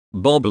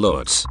Bob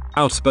Lutz,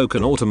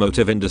 outspoken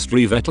automotive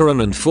industry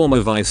veteran and former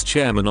vice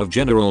chairman of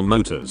General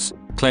Motors,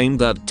 claimed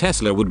that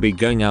Tesla would be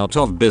going out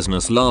of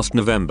business last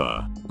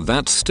November.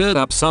 That stirred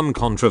up some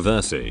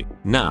controversy.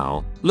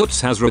 Now, Lutz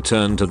has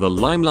returned to the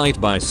limelight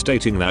by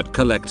stating that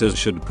collectors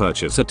should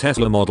purchase a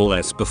Tesla Model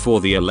S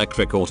before the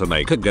electric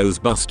automaker goes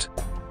bust.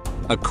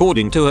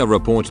 According to a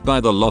report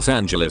by the Los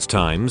Angeles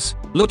Times,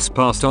 Lutz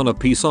passed on a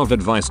piece of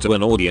advice to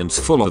an audience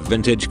full of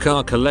vintage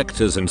car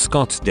collectors in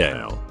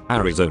Scottsdale,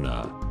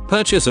 Arizona.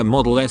 Purchase a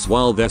Model S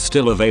while they're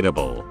still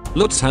available.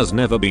 Lutz has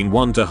never been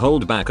one to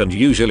hold back and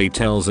usually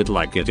tells it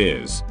like it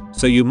is,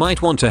 so you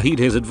might want to heed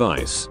his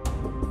advice.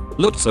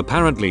 Lutz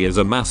apparently is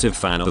a massive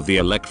fan of the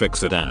electric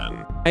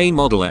sedan. A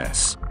Model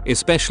S,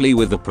 especially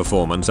with the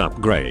performance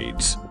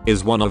upgrades,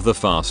 is one of the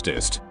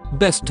fastest,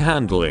 best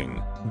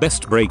handling,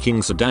 best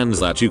braking sedans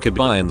that you could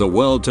buy in the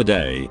world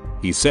today,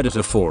 he said at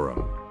a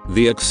forum.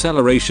 The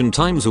acceleration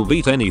times will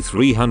beat any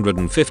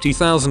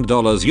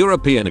 $350,000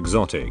 European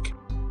exotic.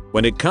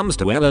 When it comes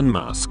to Elon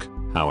Musk,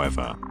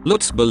 however,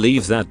 Lutz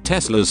believes that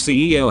Tesla's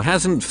CEO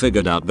hasn't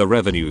figured out the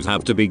revenues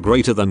have to be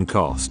greater than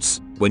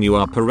costs. When you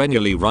are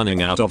perennially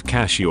running out of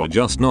cash, you are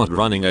just not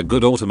running a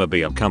good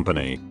automobile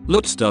company.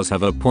 Lutz does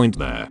have a point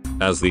there,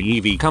 as the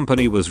EV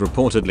company was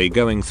reportedly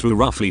going through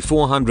roughly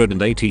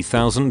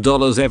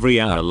 $480,000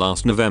 every hour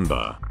last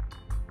November.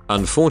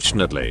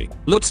 Unfortunately,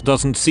 Lutz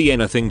doesn't see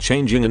anything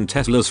changing in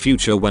Tesla's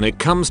future when it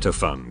comes to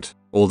fund,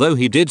 although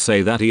he did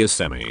say that he is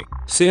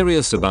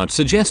semi-serious about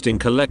suggesting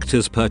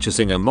collectors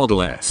purchasing a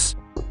Model S.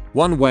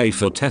 One way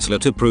for Tesla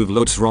to prove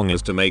Lutz wrong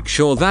is to make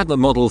sure that the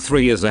Model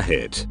 3 is a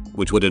hit,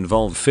 which would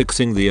involve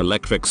fixing the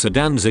electric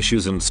sedan's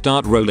issues and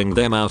start rolling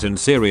them out in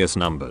serious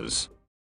numbers.